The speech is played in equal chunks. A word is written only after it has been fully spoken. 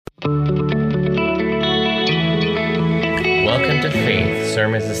Welcome to Faith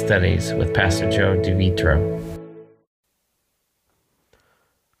Sermons and Studies with Pastor Joe DeVitro.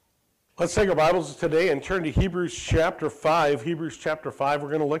 Let's take our Bibles today and turn to Hebrews chapter 5. Hebrews chapter 5, we're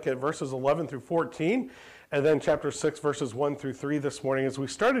going to look at verses 11 through 14, and then chapter 6, verses 1 through 3 this morning as we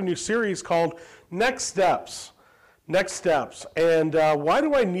start a new series called Next Steps. Next Steps. And why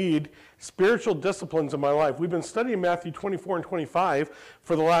do I need spiritual disciplines in my life? We've been studying Matthew 24 and 25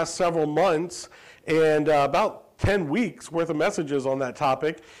 for the last several months, and about 10 weeks worth of messages on that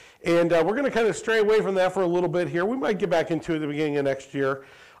topic. And we're going to kind of stray away from that for a little bit here. We might get back into it at the beginning of next year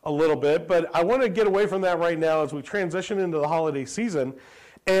a little bit, but I want to get away from that right now as we transition into the holiday season.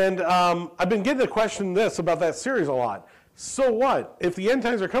 And I've been getting the question about that series a lot. So what? If the end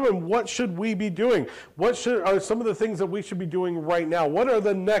times are coming, what should we be doing? What are some of the things that we should be doing right now? What are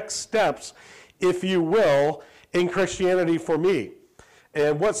the next steps, if you will, in Christianity for me?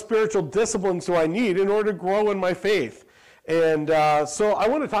 And what spiritual disciplines do I need in order to grow in my faith? And so I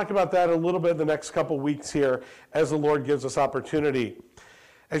want to talk about that a little bit in the next couple weeks here as the Lord gives us opportunity.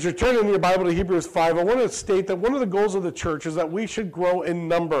 As you're turning your Bible to Hebrews 5, I want to state that one of the goals of the church is that we should grow in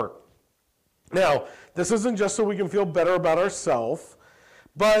number. Now, this isn't just so we can feel better about ourselves,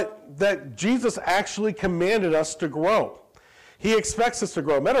 but that Jesus actually commanded us to grow. He expects us to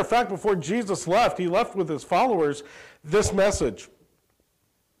grow. Matter of fact, before Jesus left, he left with his followers this message.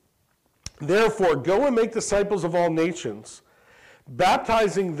 Therefore, go and make disciples of all nations,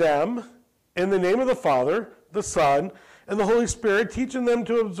 baptizing them in the name of the Father, the Son, and the Holy Spirit, teaching them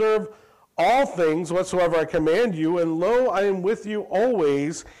to observe all things whatsoever I command you, and lo, I am with you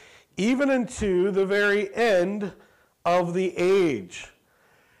always, even unto the very end of the age.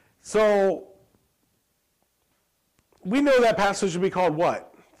 So, we know that passage would be called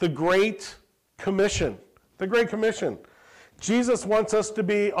what? The Great Commission. The Great Commission. Jesus wants us to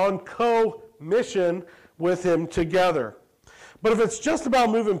be on co-mission with him together. But if it's just about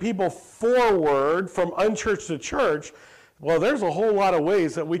moving people forward from unchurched to church, well, there's a whole lot of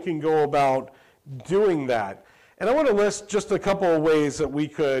ways that we can go about doing that. And I want to list just a couple of ways that we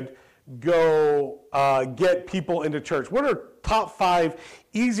could go get people into church. What are top 5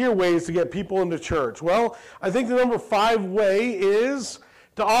 easier ways to get people into church? Well, I think the number 5 way is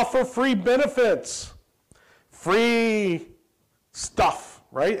to offer free benefits. Free stuff,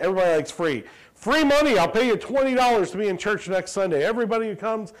 right? Everybody likes free. Free money, I'll pay you $20 to be in church next Sunday. Everybody who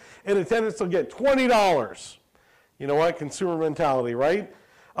comes in attendance will get $20. You know what? Consumer mentality, right?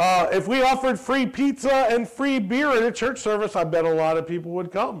 If we offered free pizza and free beer in a church service, I bet a lot of people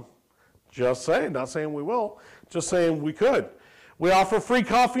would come. Just saying, not saying we will, just saying we could. We offer free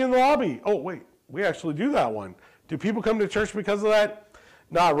coffee in the lobby. Oh, wait, we actually do that one. Do people come to church because of that?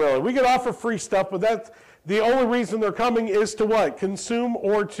 Not really. We could offer free stuff, but that's the only reason they're coming is to what? Consume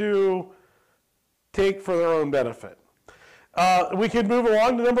or to take for their own benefit. We could move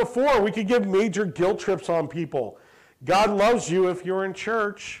along to number 4. We could give major guilt trips on people. God loves you if you're in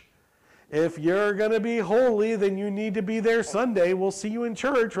church. If you're going to be holy, then you need to be there Sunday. We'll see you in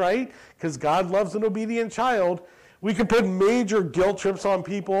church, right? Because God loves an obedient child. We could put major guilt trips on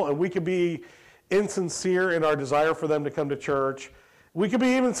people, and we could be insincere in our desire for them to come to church. We could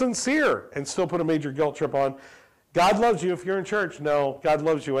be even sincere and still put a major guilt trip on. God loves you if you're in church. No, God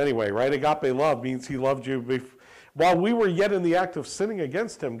loves you anyway, right? Agape love means he loved you. While we were yet in the act of sinning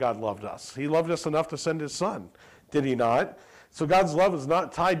against him, God loved us. He loved us enough to send his son, did he not? So God's love is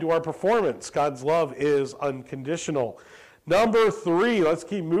not tied to our performance. God's love is unconditional. Number 3, let's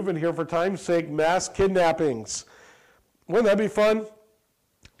keep moving here for time's sake, mass kidnappings. Wouldn't that be fun?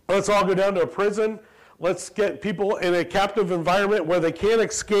 Let's all go down to a prison. Let's get people in a captive environment where they can't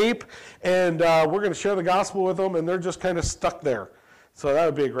escape, and we're going to share the gospel with them, and they're just kind of stuck there. So that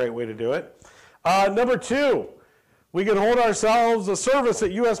would be a great way to do it. Number 2, we could hold ourselves a service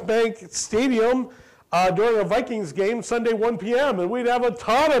at U.S. Bank Stadium during a Vikings game Sunday 1 p.m., and we'd have a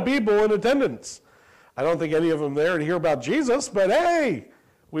ton of people in attendance. I don't think any of them there to hear about Jesus, but hey,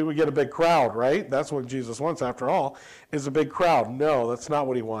 we would get a big crowd, right? That's what Jesus wants, after all, is a big crowd. No, that's not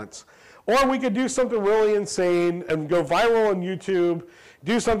what he wants. Or we could do something really insane and go viral on YouTube,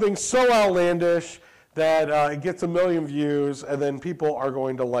 do something so outlandish that it gets 1 million views and then people are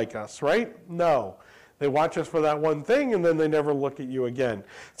going to like us, right? No. They watch us for that one thing and then they never look at you again.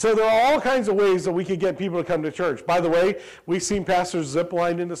 So there are all kinds of ways that we could get people to come to church. By the way, we've seen pastors zip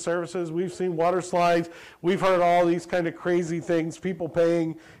line into services. We've seen water slides. We've heard all these kind of crazy things, people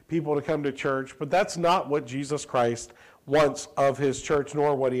paying people to come to church. But that's not what Jesus Christ wants of his church,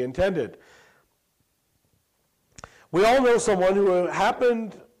 nor what he intended. We all know someone who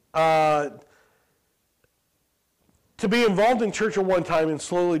happened to be involved in church at one time and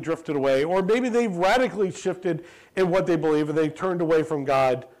slowly drifted away, or maybe they've radically shifted in what they believe and they've turned away from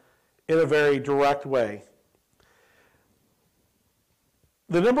God in a very direct way.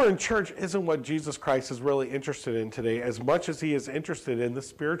 The number in church isn't what Jesus Christ is really interested in today, as much as he is interested in the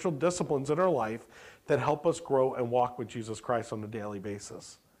spiritual disciplines in our life that help us grow and walk with Jesus Christ on a daily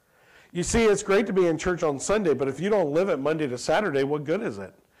basis. You see, it's great to be in church on Sunday, but if you don't live it Monday to Saturday, what good is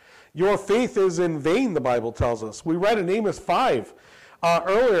it? Your faith is in vain, the Bible tells us. We read in Amos 5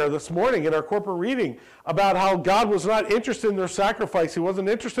 earlier this morning in our corporate reading about how God was not interested in their sacrifice. He wasn't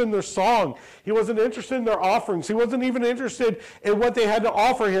interested in their song. He wasn't interested in their offerings. He wasn't even interested in what they had to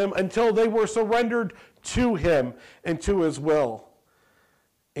offer him until they were surrendered to him and to his will.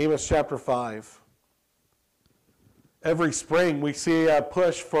 Amos chapter 5. Every spring we see a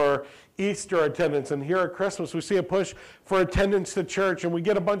push for Easter attendance, and here at Christmas we see a push for attendance to church, and we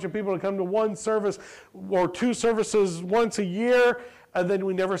get a bunch of people to come to one service or two services once a year, and then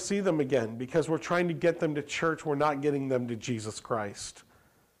we never see them again because we're trying to get them to church. We're not getting them to Jesus Christ.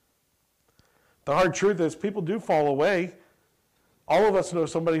 The hard truth is people do fall away. All of us know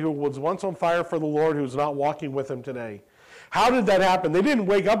somebody who was once on fire for the Lord who's not walking with him today. How did that happen? They didn't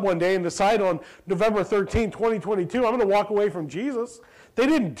wake up one day and decide on November 13, 2022, I'm going to walk away from Jesus. They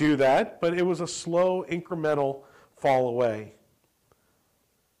didn't do that, but it was a slow, incremental fall away.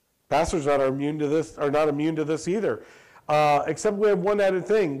 Pastors are not immune to this either, except we have one added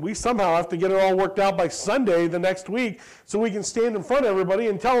thing. We somehow have to get it all worked out by Sunday the next week so we can stand in front of everybody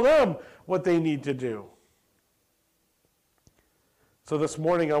and tell them what they need to do. So this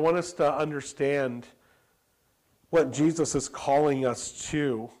morning, I want us to understand what Jesus is calling us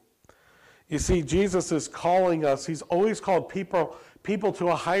to. You see, Jesus is calling us. He's always called people to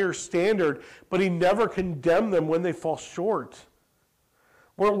a higher standard, but he never condemned them when they fall short.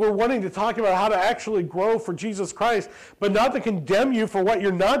 We're wanting to talk about how to actually grow for Jesus Christ, but not to condemn you for what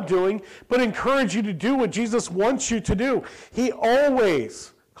you're not doing, but encourage you to do what Jesus wants you to do. He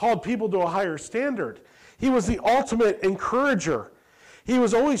always called people to a higher standard. He was the ultimate encourager. He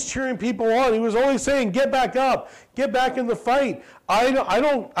was always cheering people on. He was always saying, get back up, get back in the fight. I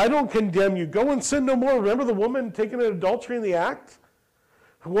don't condemn you. Go and sin no more. Remember the woman taken in adultery in the act?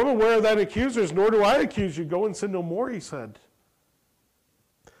 The woman, where are thine accusers? Nor do I accuse you. Go and sin no more, he said.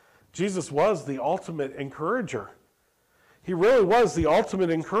 Jesus was the ultimate encourager. He really was the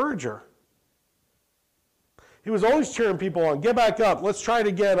ultimate encourager. He was always cheering people on. Get back up. Let's try it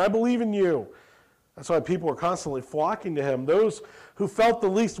again. I believe in you. That's why people were constantly flocking to him. Those who felt the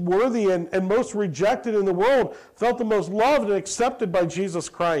least worthy and most rejected in the world felt the most loved and accepted by Jesus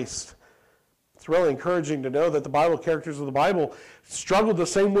Christ. It's really encouraging to know that the Bible characters of the Bible struggled the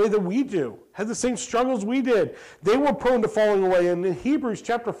same way that we do, had the same struggles we did. They were prone to falling away. And in Hebrews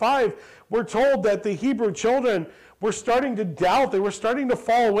chapter 5, we're told that the Hebrew children were starting to doubt. They were starting to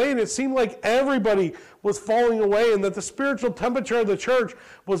fall away, and it seemed like everybody was falling away, and that the spiritual temperature of the church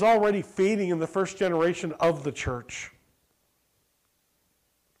was already fading in the first generation of the church.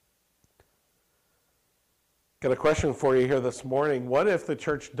 Got a question for you here this morning. What if the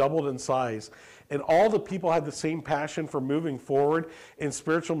church doubled in size and all the people had the same passion for moving forward in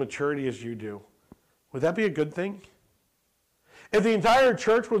spiritual maturity as you do? Would that be a good thing? If the entire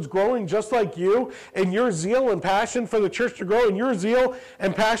church was growing just like you, and your zeal and passion for the church to grow, and your zeal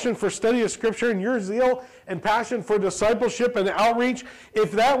and passion for study of Scripture, and your zeal and passion for discipleship and outreach,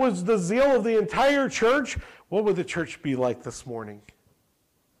 if that was the zeal of the entire church, what would the church be like this morning?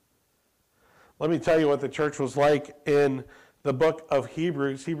 Let me tell you what the church was like in the book of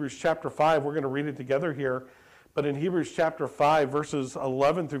Hebrews, Hebrews chapter 5. We're going to read it together here. But in Hebrews chapter 5, verses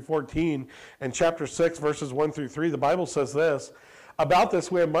 11 through 14, and chapter 6, verses 1 through 3, the Bible says this. About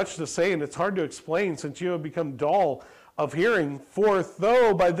this we have much to say, and it's hard to explain since you have become dull of hearing. For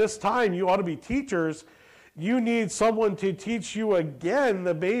though by this time you ought to be teachers, you need someone to teach you again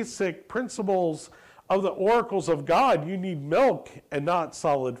the basic principles of the oracles of God. You need milk and not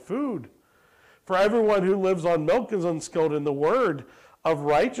solid food. For everyone who lives on milk is unskilled in the word of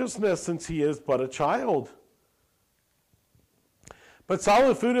righteousness, since he is but a child. But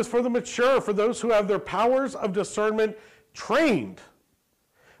solid food is for the mature, for those who have their powers of discernment trained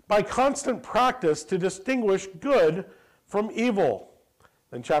by constant practice to distinguish good from evil.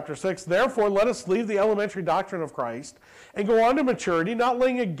 Then chapter 6, therefore let us leave the elementary doctrine of Christ and go on to maturity, not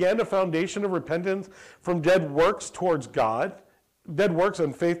laying again a foundation of repentance from dead works towards God, dead works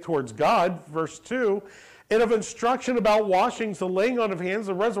and faith towards God, verse 2, and of instruction about washings, the laying on of hands,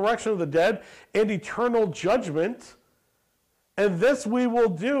 the resurrection of the dead, and eternal judgment. And this we will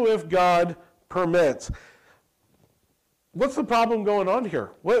do if God permits. What's the problem going on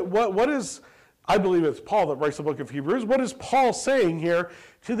here? What is I believe it's Paul that writes the book of Hebrews. What is Paul saying here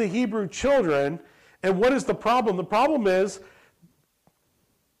to the Hebrew children? And what is the problem? The problem is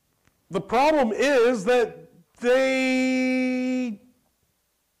that they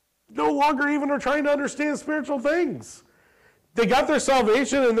no longer even are trying to understand spiritual things. They got their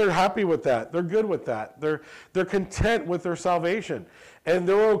salvation and they're happy with that. They're good with that. They're content with their salvation. And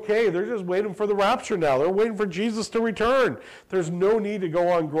they're okay. They're just waiting for the rapture now. They're waiting for Jesus to return. There's no need to go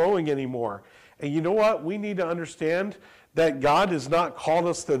on growing anymore. And you know what? We need to understand that God has not called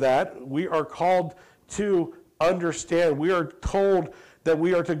us to that. We are called to understand. We are told that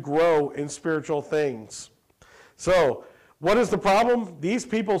we are to grow in spiritual things. So, what is the problem? These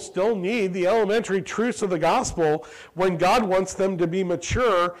people still need the elementary truths of the gospel when God wants them to be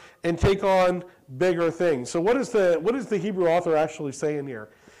mature and take on bigger things. So what is the Hebrew author actually saying here?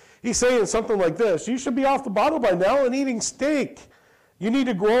 He's saying something like this: you should be off the bottle by now and eating steak. You need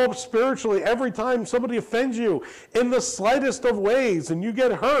to grow up spiritually every time somebody offends you in the slightest of ways and you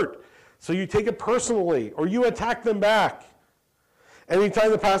get hurt. So you take it personally or you attack them back.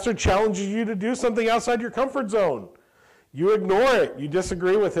 Anytime the pastor challenges you to do something outside your comfort zone, you ignore it. You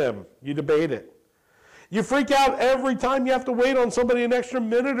disagree with him. You debate it. You freak out every time you have to wait on somebody an extra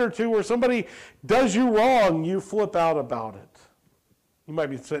minute or two or somebody does you wrong. You flip out about it. You might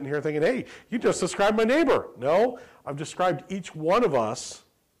be sitting here thinking, hey, you just described my neighbor. No, I've described each one of us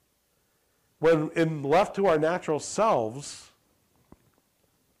when left to our natural selves.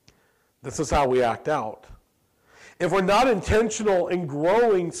 This is how we act out. If we're not intentional in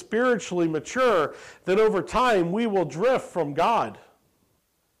growing spiritually mature, then over time we will drift from God.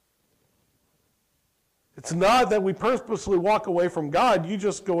 It's not that we purposely walk away from God, you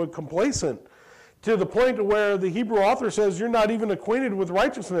just go complacent to the point where the Hebrew author says you're not even acquainted with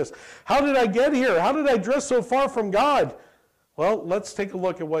righteousness. How did I get here? How did I drift so far from God? Well, let's take a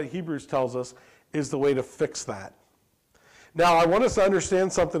look at what Hebrews tells us is the way to fix that. Now, I want us to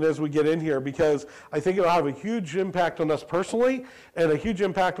understand something as we get in here because I think it'll have a huge impact on us personally and a huge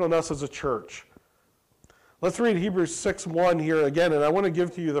impact on us as a church. Let's read Hebrews 6:1 here again, and I want to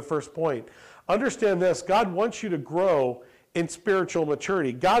give to you the first point. Understand this: God wants you to grow in spiritual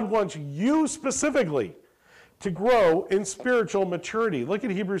maturity. God wants you specifically to grow in spiritual maturity. Look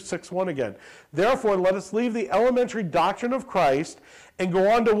at Hebrews 6:1 again. Therefore, let us leave the elementary doctrine of Christ and go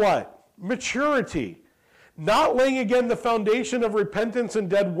on to what? Maturity. Not laying again the foundation of repentance and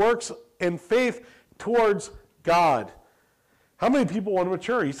dead works and faith towards God. How many people want to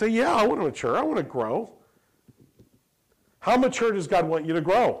mature? You say, yeah, I want to mature. I want to grow. How mature does God want you to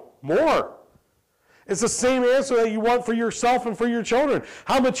grow? More. It's the same answer that you want for yourself and for your children.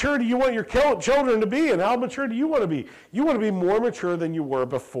 How mature do you want your children to be, and how mature do you want to be? You want to be more mature than you were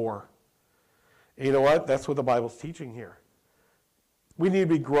before. And you know what? That's what the Bible's teaching here. We need to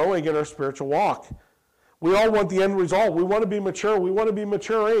be growing in our spiritual walk. We all want the end result. We want to be mature. We want to be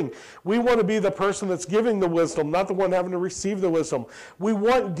maturing. We want to be the person that's giving the wisdom, not the one having to receive the wisdom. We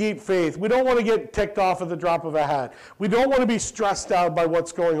want deep faith. We don't want to get ticked off at the drop of a hat. We don't want to be stressed out by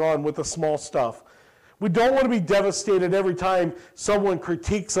what's going on with the small stuff. We don't want to be devastated every time someone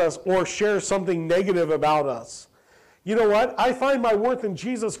critiques us or shares something negative about us. You know what? I find my worth in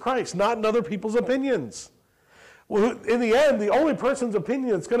Jesus Christ, not in other people's opinions. Well, in the end, the only person's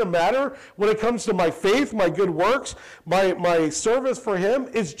opinion that's going to matter when it comes to my faith, my good works, my service for Him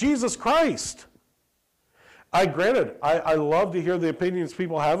is Jesus Christ. I love to hear the opinions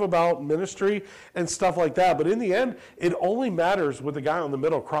people have about ministry and stuff like that, but in the end, it only matters what the guy on the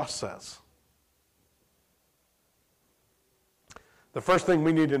middle cross says. The first thing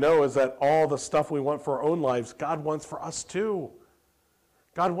we need to know is that all the stuff we want for our own lives, God wants for us too.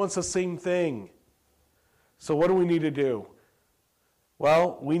 God wants the same thing. So what do we need to do?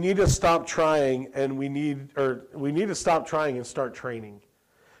 Well, we need to stop trying and we need to stop trying and start training.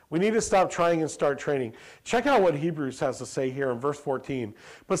 We need to stop trying and start training. Check out what Hebrews has to say here in verse 14.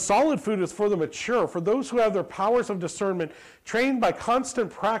 But solid food is for the mature, for those who have their powers of discernment trained by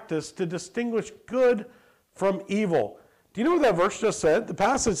constant practice to distinguish good from evil. Do you know what that verse just said? The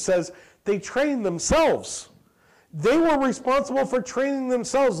passage says they trained themselves. They were responsible for training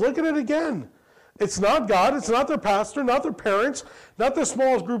themselves. Look at it again. It's not God, it's not their pastor, not their parents, not their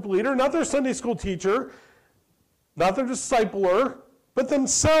smallest group leader, not their Sunday school teacher, not their discipler, but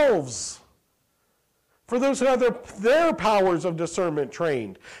themselves. For those who have their powers of discernment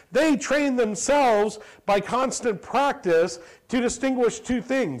trained. They train themselves by constant practice to distinguish two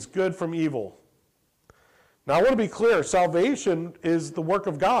things, good from evil. Now I want to be clear, salvation is the work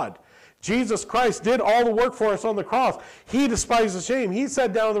of God. Jesus Christ did all the work for us on the cross. He despised the shame. He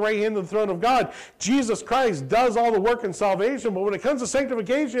sat down at the right hand of the throne of God. Jesus Christ does all the work in salvation. But when it comes to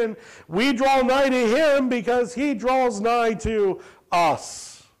sanctification, we draw nigh to him because he draws nigh to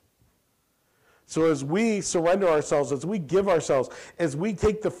us. So as we surrender ourselves, as we give ourselves, as we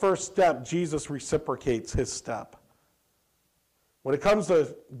take the first step, Jesus reciprocates his step. When it comes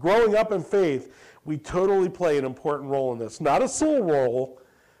to growing up in faith, we totally play an important role in this. Not a sole role,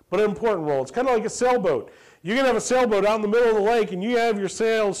 but an important role. It's kind of like a sailboat. You can have a sailboat out in the middle of the lake and you have your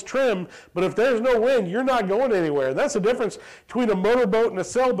sails trimmed, but if there's no wind, you're not going anywhere. That's the difference between a motorboat and a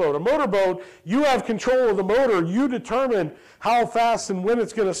sailboat. A motorboat, you have control of the motor. You determine how fast and when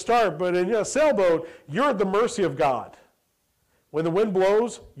it's going to start, but in a sailboat, you're at the mercy of God. When the wind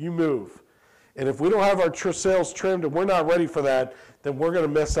blows, you move. And if we don't have our sails trimmed and we're not ready for that, then we're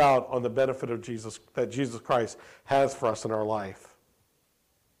going to miss out on the benefit of Jesus that Jesus Christ has for us in our life.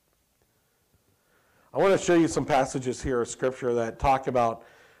 I want to show you some passages here of Scripture that talk about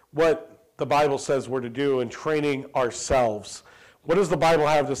what the Bible says we're to do in training ourselves. What does the Bible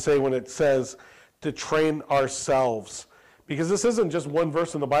have to say when it says to train ourselves? Because this isn't just one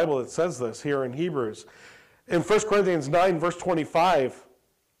verse in the Bible that says this here in Hebrews. In 1 Corinthians 9, verse 25,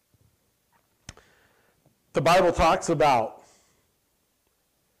 the Bible talks about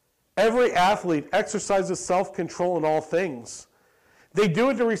every athlete exercises self-control in all things. They do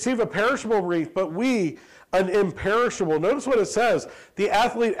it to receive a perishable wreath, but we an imperishable. Notice what it says. The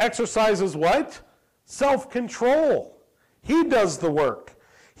athlete exercises what? Self-control. He does the work.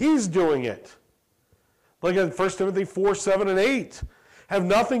 He's doing it. Look at 1 Timothy 4, 7, and 8. Have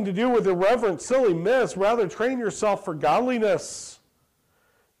nothing to do with irreverent, silly myths. Rather, train yourself for godliness.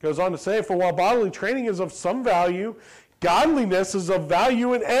 Goes on to say, for while bodily training is of some value, godliness is of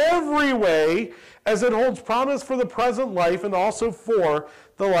value in every way, as it holds promise for the present life and also for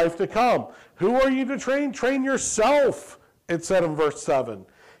the life to come. Who are you to train? Train yourself, it said in verse 7.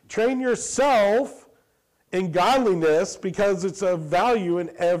 Train yourself in godliness because it's of value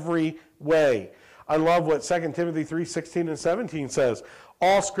in every way. I love what 2 Timothy 3, 16 and 17 says.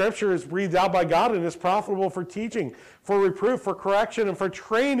 All Scripture is breathed out by God and is profitable for teaching, for reproof, for correction, and for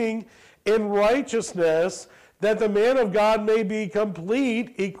training in righteousness, that the man of God may be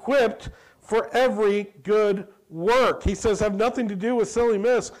complete, equipped for every good work. He says, have nothing to do with silly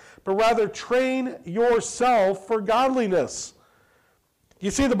myths, but rather train yourself for godliness. You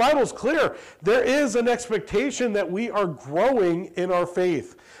see, the Bible is clear. There is an expectation that we are growing in our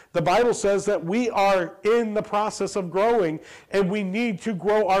faith. The Bible says that we are in the process of growing, and we need to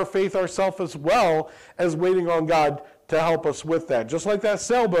grow our faith ourselves as well as waiting on God to help us with that. Just like that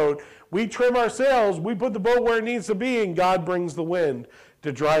sailboat, we trim our sails, we put the boat where it needs to be, and God brings the wind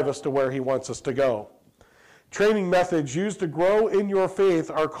to drive us to where he wants us to go. Training methods used to grow in your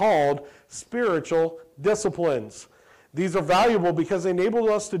faith are called spiritual disciplines. These are valuable because they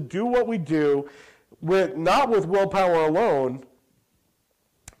enable us to do what we do not with willpower alone,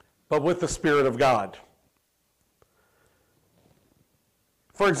 but with the Spirit of God.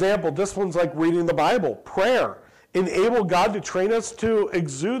 For example, disciplines like reading the Bible, prayer, enable God to train us to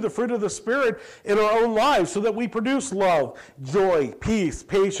exude the fruit of the Spirit in our own lives so that we produce love, joy, peace,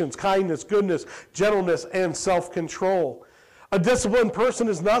 patience, kindness, goodness, gentleness, and self-control. A disciplined person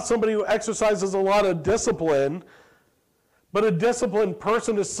is not somebody who exercises a lot of discipline, but a disciplined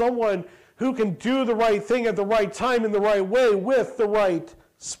person is someone who can do the right thing at the right time in the right way with the right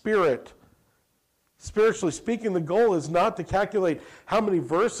spirit. Spiritually speaking, the goal is not to calculate how many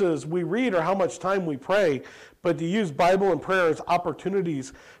verses we read or how much time we pray, but to use Bible and prayer as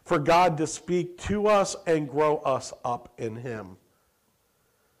opportunities for God to speak to us and grow us up in him.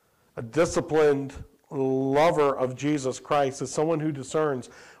 A disciplined lover of Jesus Christ is someone who discerns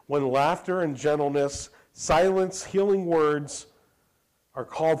when laughter and gentleness, silence, healing words are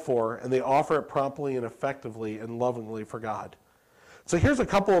called for, and they offer it promptly and effectively and lovingly for God. So here's a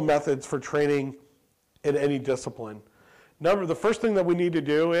couple of methods for training in any discipline. The first thing that we need to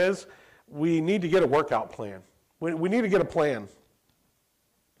do is we need to get a workout plan. We need to get a plan.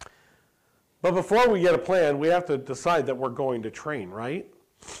 But before we get a plan, we have to decide that we're going to train, right?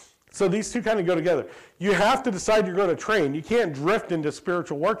 So these two kind of go together. You have to decide you're going to train. You can't drift into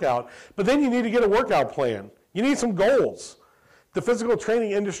spiritual workout, but then you need to get a workout plan. You need some goals. The physical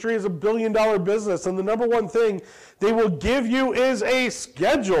training industry is $1 billion business, and the number one thing they will give you is a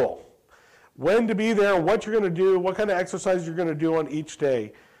schedule. When to be there, what you're going to do, what kind of exercise you're going to do on each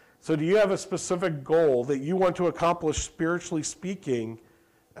day. So do you have a specific goal that you want to accomplish spiritually speaking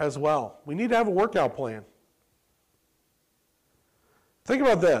as well? We need to have a workout plan. Think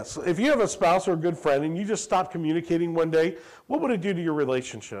about this. If you have a spouse or a good friend and you just stop communicating one day, what would it do to your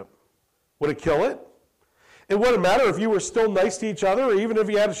relationship? Would it kill it? It wouldn't matter if you were still nice to each other, or even if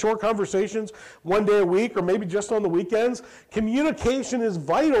you had short conversations one day a week, or maybe just on the weekends. Communication is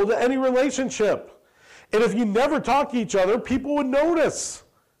vital to any relationship. And if you never talk to each other, people would notice.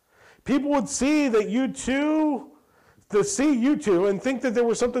 People would see that you two and think that there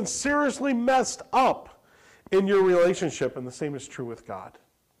was something seriously messed up in your relationship, and the same is true with God.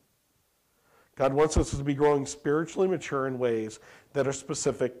 God wants us to be growing spiritually mature in ways that are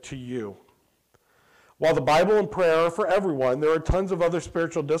specific to you. While the Bible and prayer are for everyone, there are tons of other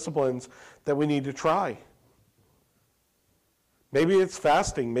spiritual disciplines that we need to try. Maybe it's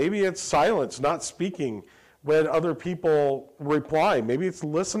fasting. Maybe it's silence, not speaking when other people reply. Maybe it's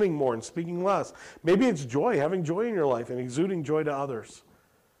listening more and speaking less. Maybe it's joy, having joy in your life and exuding joy to others.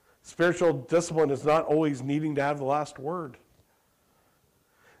 Spiritual discipline is not always needing to have the last word.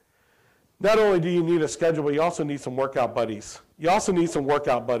 Not only do you need a schedule, but you also need some workout buddies. You're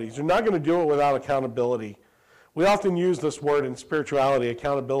not going to do it without accountability. We often use this word in spirituality,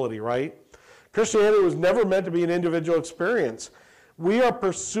 accountability, right? Christianity was never meant to be an individual experience. We are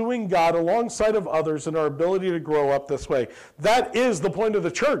pursuing God alongside of others in our ability to grow up this way. That is the point of the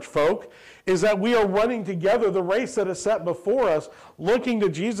church, folk, is that we are running together the race that is set before us, looking to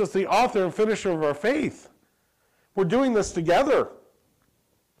Jesus, the author and finisher of our faith. We're doing this together.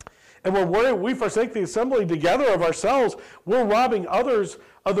 And when we forsake the assembly together of ourselves, we're robbing others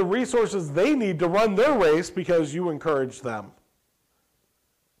of the resources they need to run their race because you encourage them.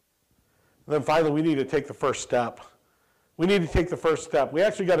 And then finally, we need to take the first step. We need to take the first step. We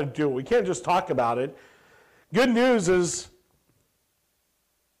actually got to do it. We can't just talk about it. Good news is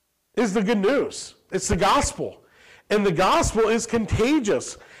the good news. It's the gospel. And the gospel is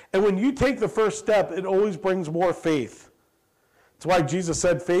contagious. And when you take the first step, it always brings more faith. That's why Jesus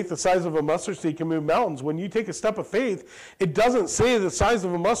said faith the size of a mustard seed can move mountains. When you take a step of faith, it doesn't say the size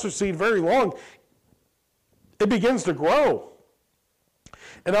of a mustard seed very long. It begins to grow.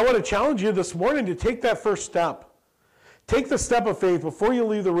 And I want to challenge you this morning to take that first step. Take the step of faith before you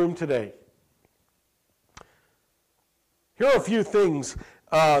leave the room today. Here are a few things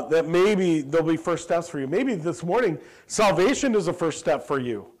that maybe there'll be first steps for you. Maybe this morning, salvation is a first step for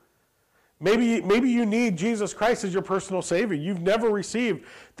you. Maybe you need Jesus Christ as your personal Savior. You've never received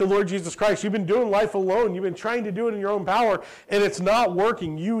the Lord Jesus Christ. You've been doing life alone. You've been trying to do it in your own power, and it's not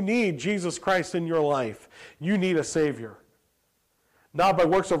working. You need Jesus Christ in your life. You need a Savior. Not by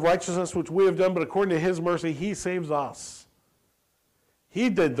works of righteousness which we have done, but according to His mercy, He saves us. He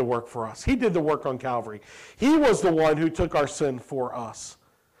did the work for us. He did the work on Calvary. He was the one who took our sin for us.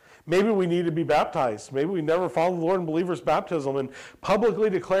 Maybe we need to be baptized. Maybe we never followed the Lord in believers' baptism and publicly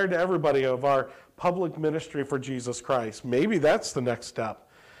declared to everybody of our public ministry for Jesus Christ. Maybe that's the next step.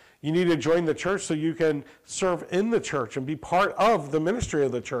 You need to join the church so you can serve in the church and be part of the ministry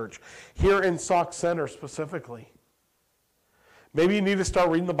of the church, here in Sauk Center specifically. Maybe you need to start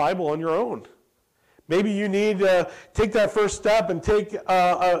reading the Bible on your own. Maybe you need to take that first step and take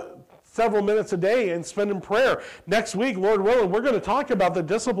several minutes a day and spend in prayer. Next week, Lord willing, we're going to talk about the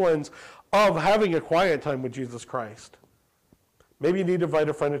disciplines of having a quiet time with Jesus Christ. Maybe you need to invite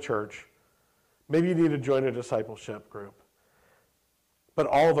a friend to church. Maybe you need to join a discipleship group. But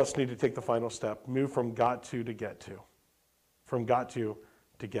all of us need to take the final step, move from got to get to. From got to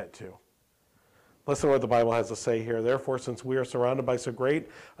get to. Listen to what the Bible has to say here. Therefore, since we are surrounded by so great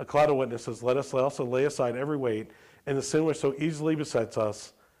a cloud of witnesses, let us also lay aside every weight and the sin which so easily besets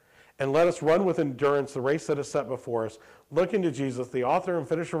us, and let us run with endurance the race that is set before us, looking to Jesus, the author and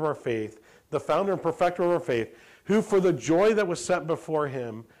finisher of our faith, the founder and perfecter of our faith, who for the joy that was set before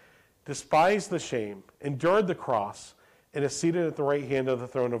him despised the shame, endured the cross, and is seated at the right hand of the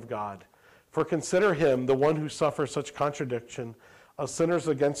throne of God. For consider him, the one who suffers such contradiction of sinners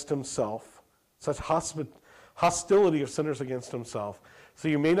against himself, such hostility of sinners against himself, so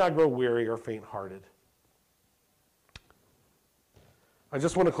you may not grow weary or faint-hearted. I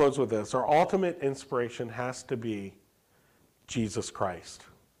just want to close with this. Our ultimate inspiration has to be Jesus Christ.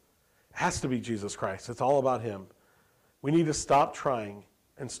 It has to be Jesus Christ. It's all about him. We need to stop trying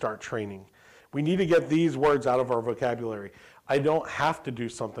and start training. We need to get these words out of our vocabulary. I don't have to do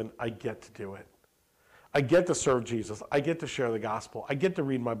something. I get to do it. I get to serve Jesus. I get to share the gospel. I get to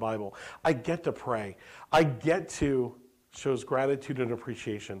read my Bible. I get to pray. I get to shows gratitude and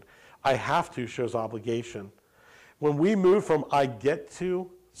appreciation. I have to shows obligation. When we move from I get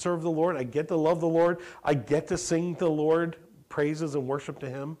to serve the Lord, I get to love the Lord, I get to sing the Lord praises and worship to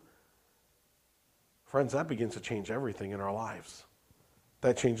him, friends, that begins to change everything in our lives.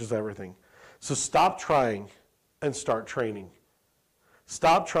 That changes everything. So stop trying and start training.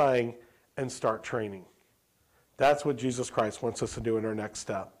 Stop trying and start training. That's what Jesus Christ wants us to do in our next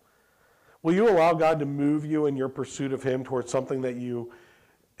step. Will you allow God to move you in your pursuit of him towards something that you,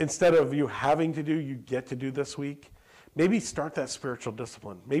 instead of you having to do, you get to do this week? Maybe start that spiritual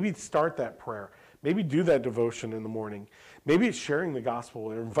discipline. Maybe start that prayer. Maybe do that devotion in the morning. Maybe it's sharing the gospel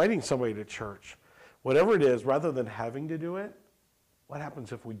or inviting somebody to church. Whatever it is, rather than having to do it, what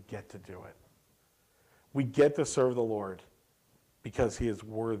happens if we get to do it? We get to serve the Lord because he is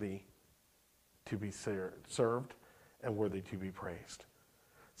worthy to be served and worthy to be praised.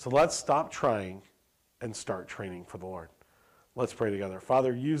 So let's stop trying and start training for the Lord. Let's pray together.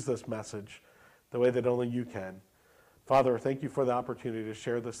 Father, use this message the way that only you can. Father, thank you for the opportunity to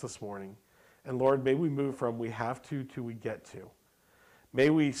share this morning. And Lord, may we move from we have to we get to. May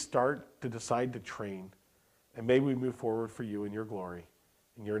we start to decide to train. And may we move forward for you in your glory.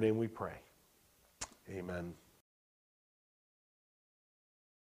 In your name we pray. Amen.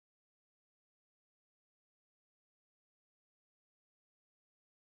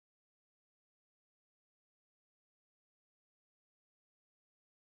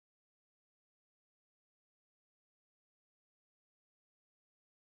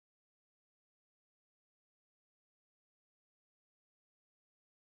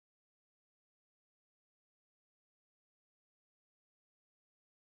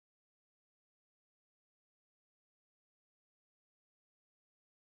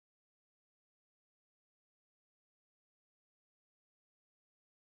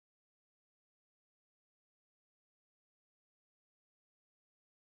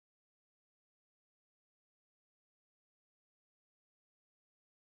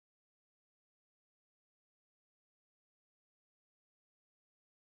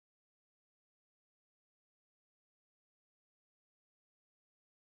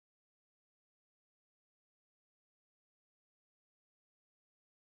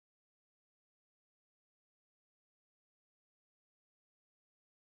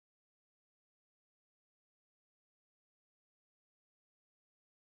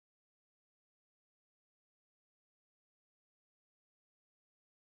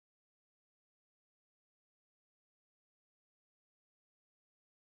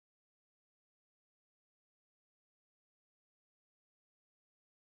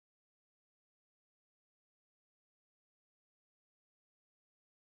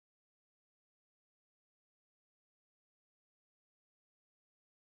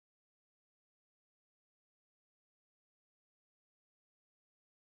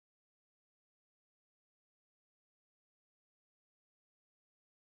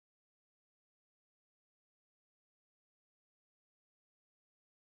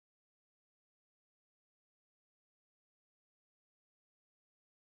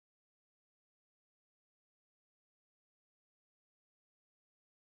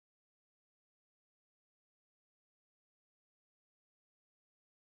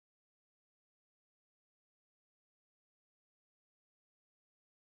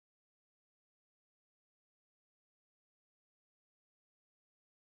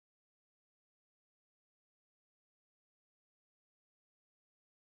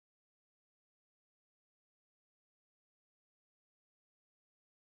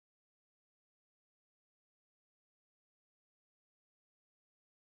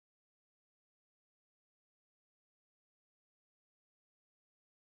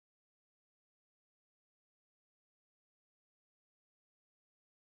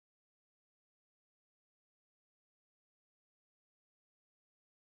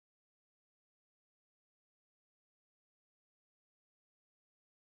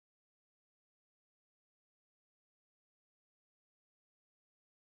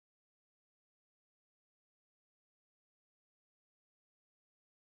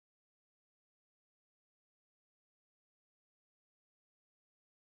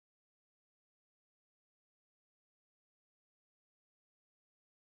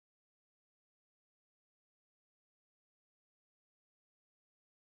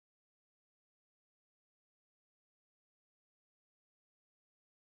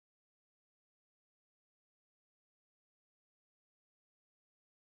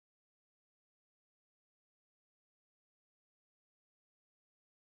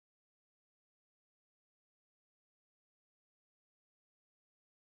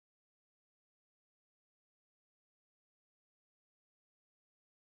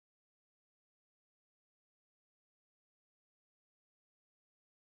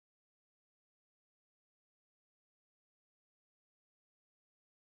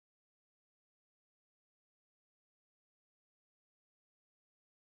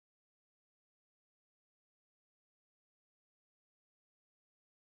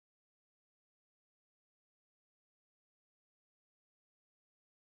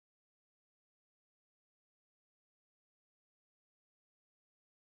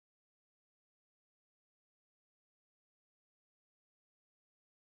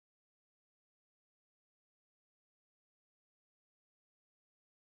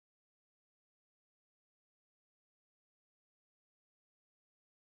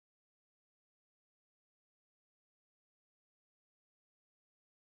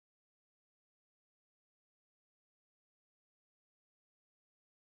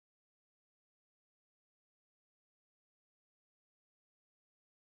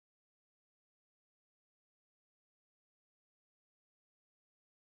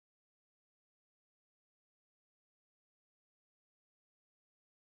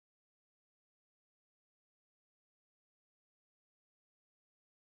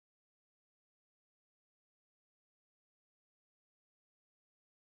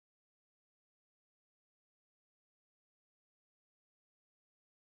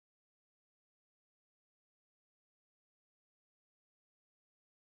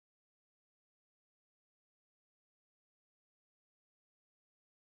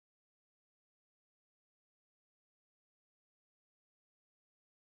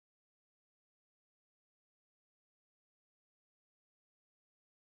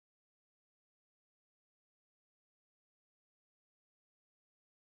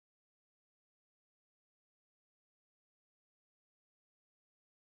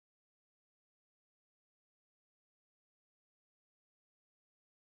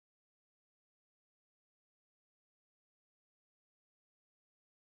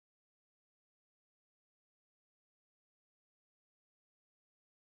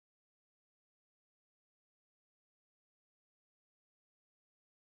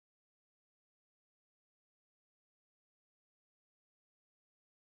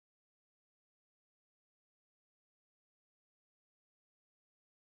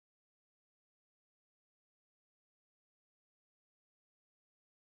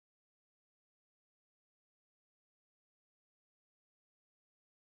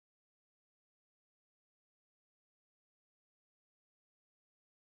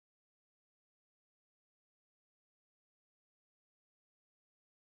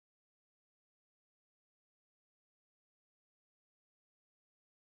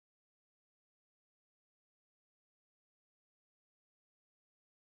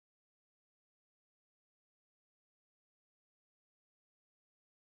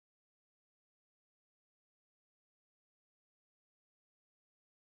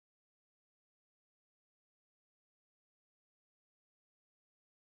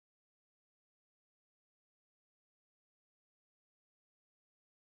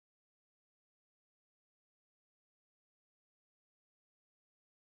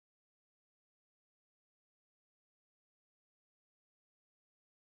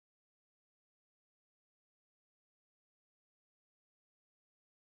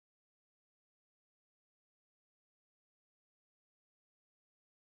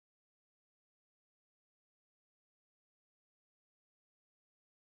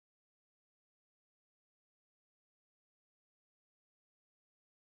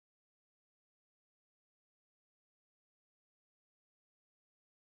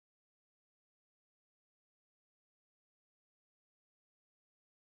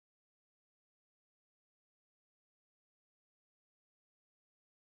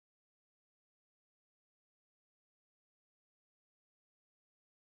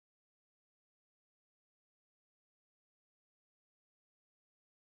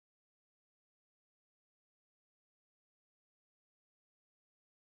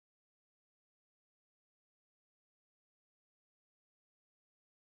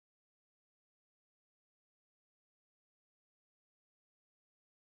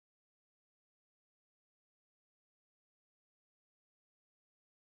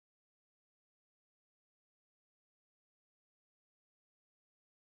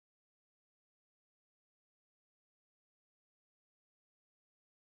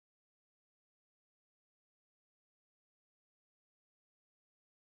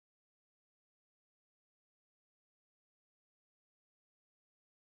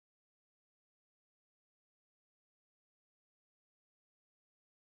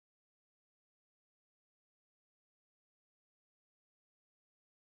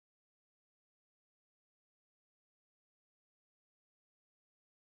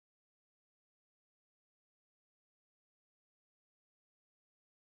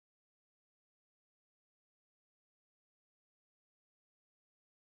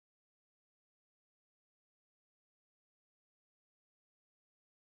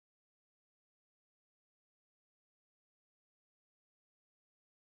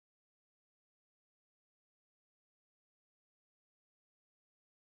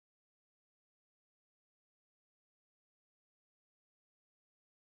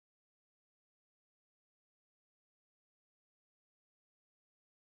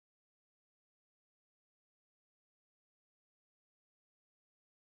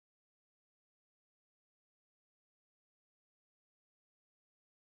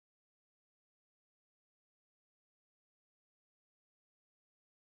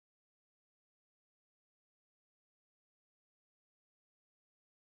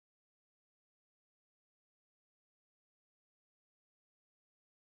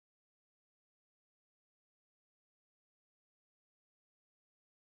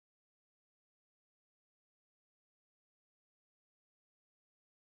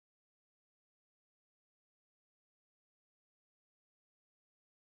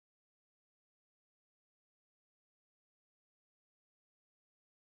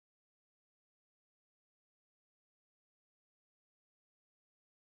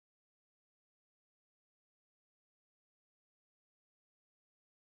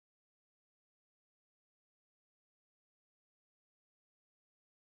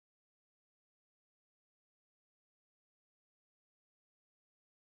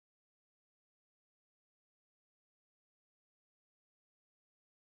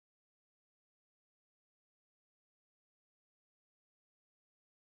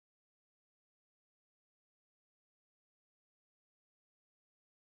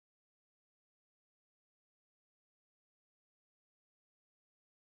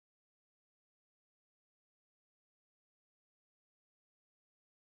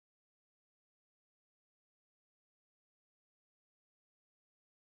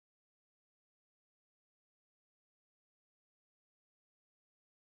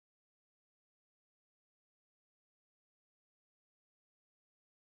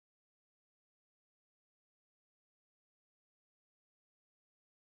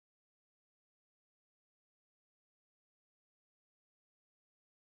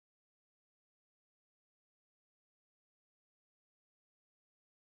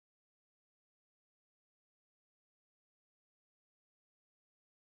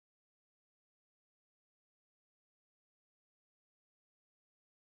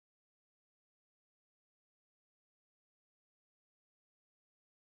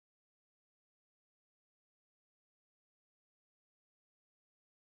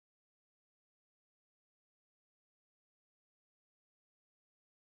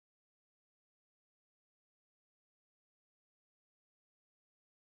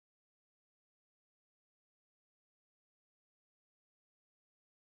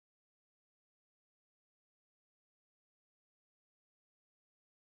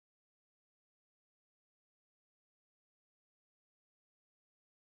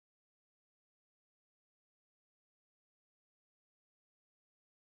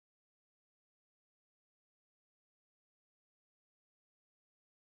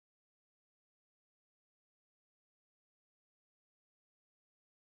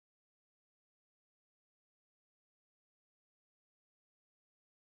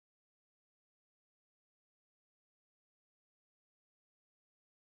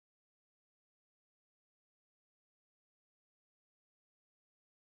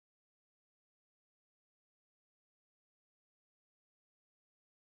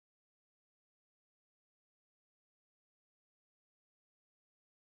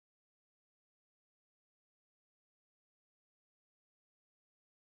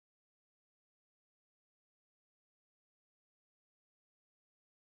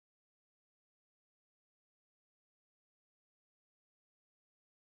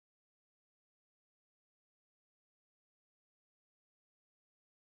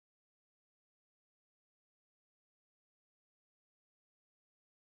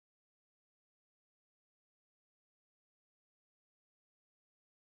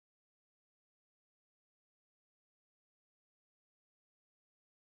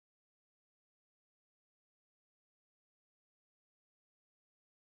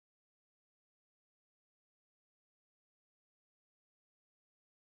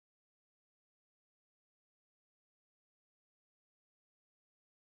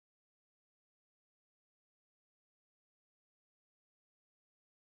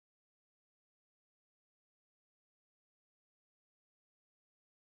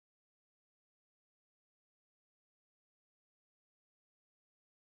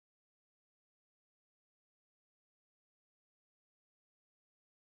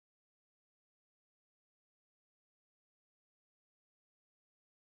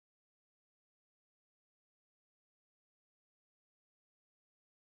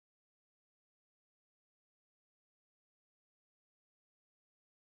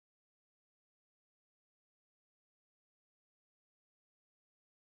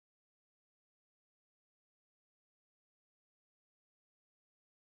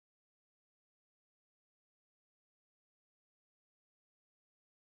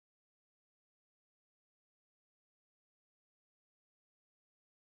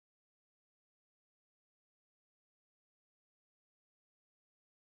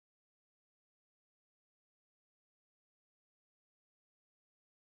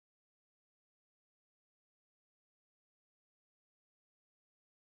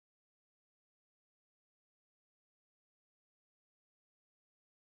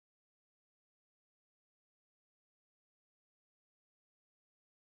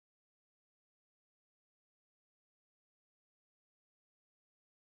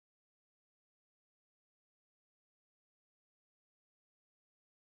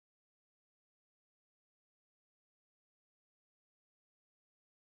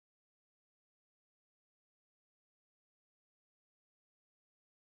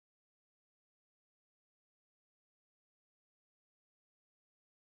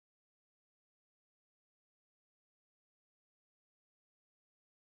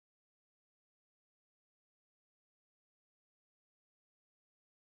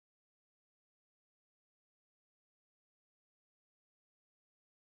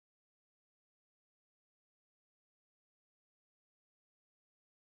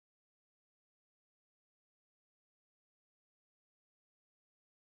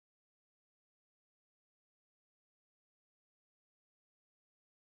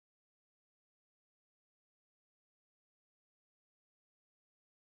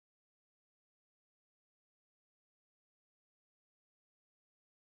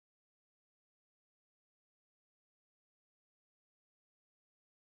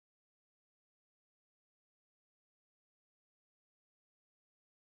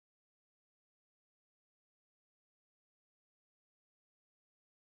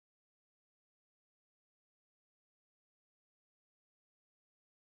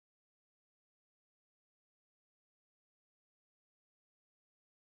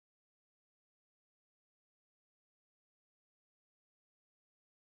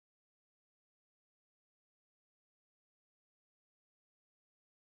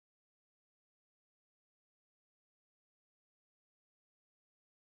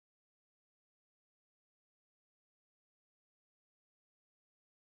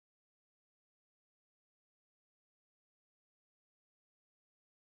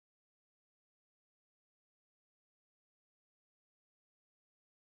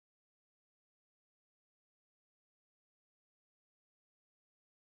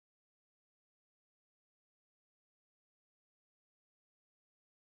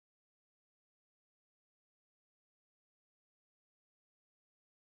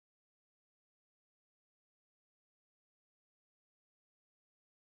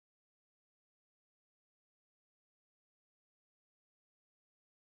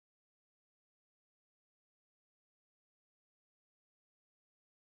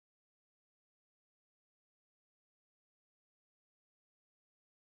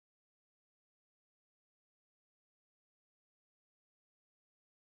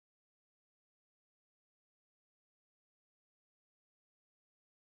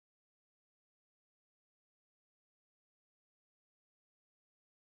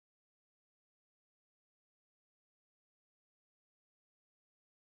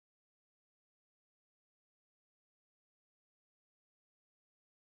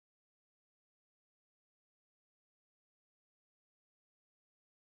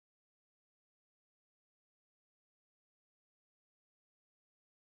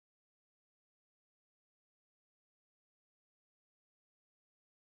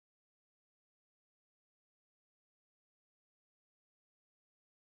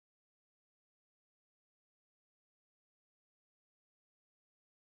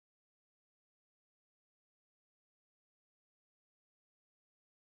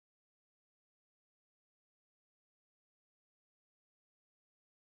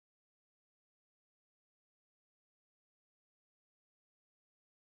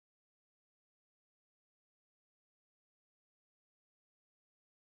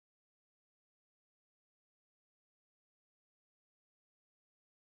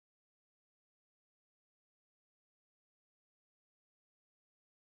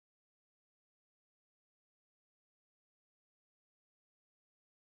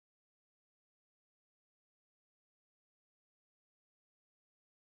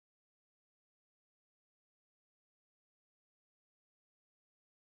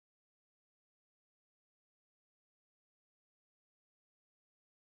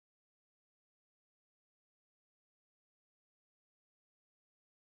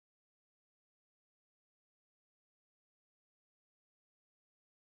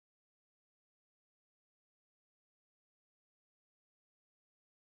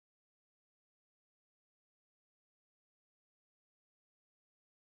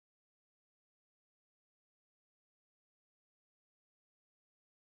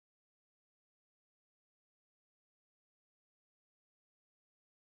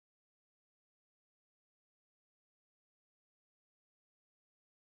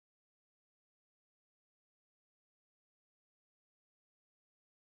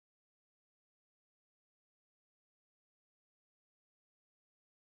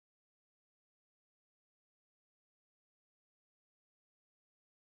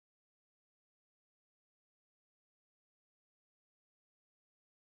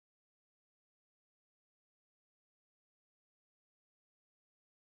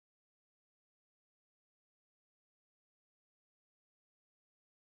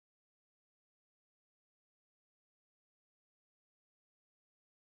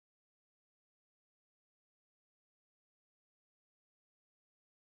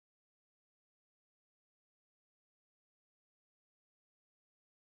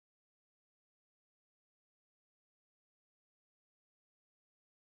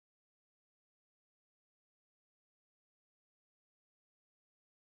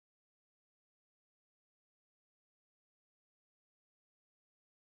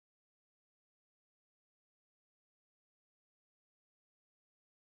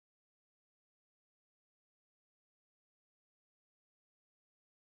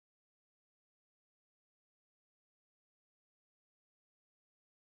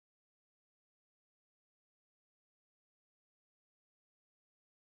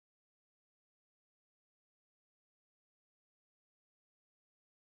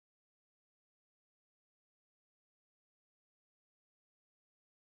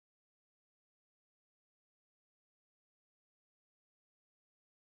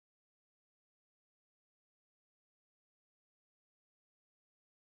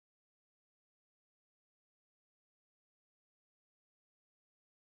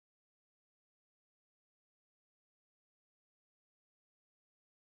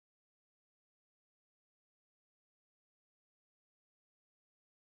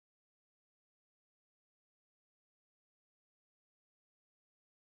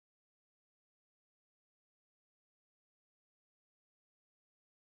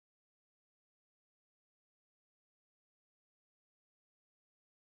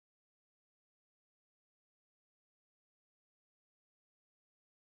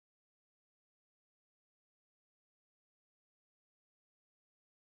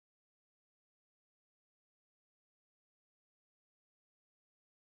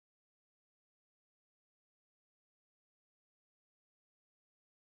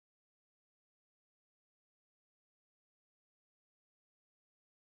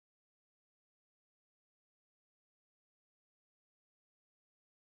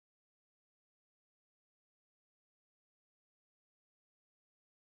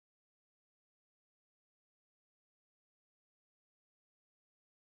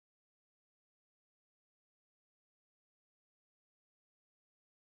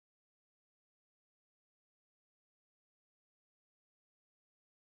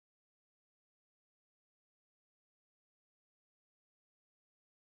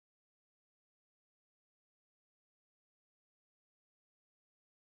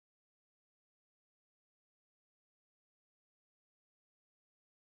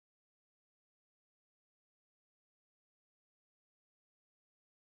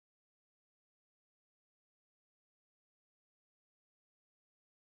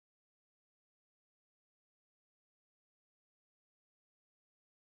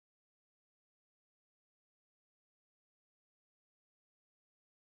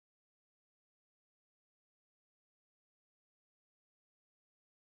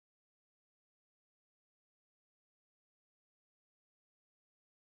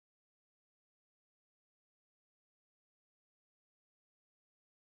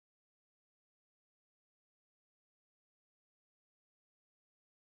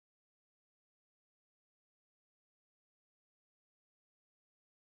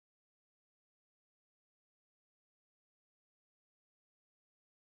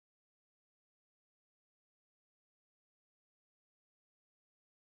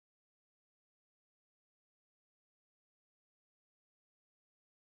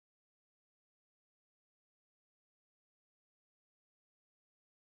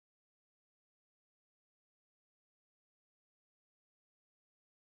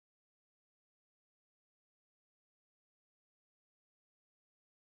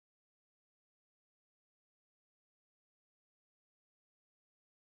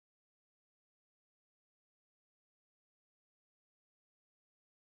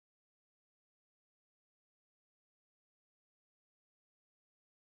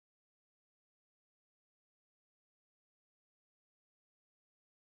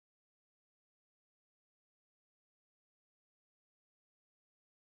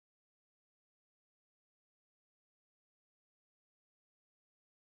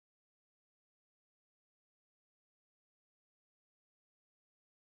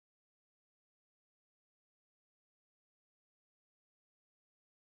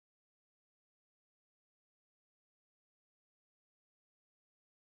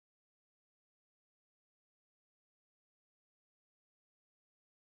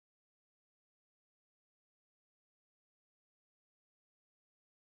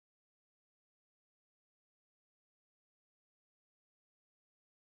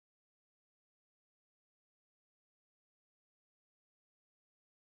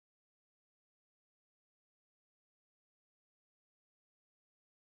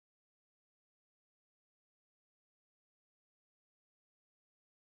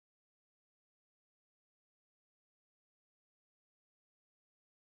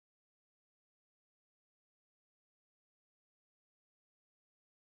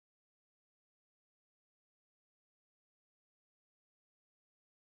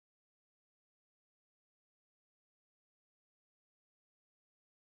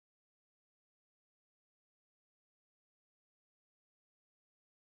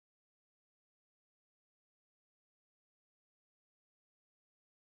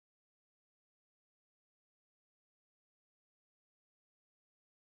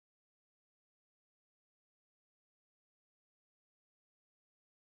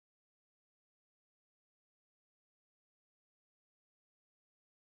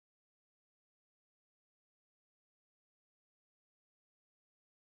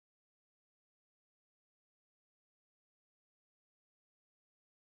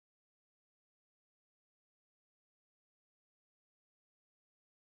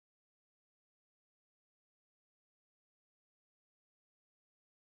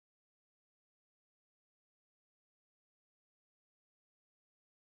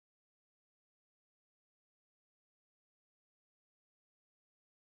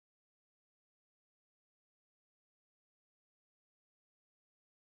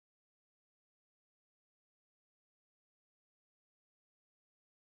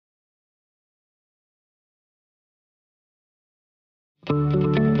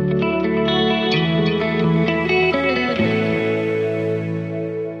 you.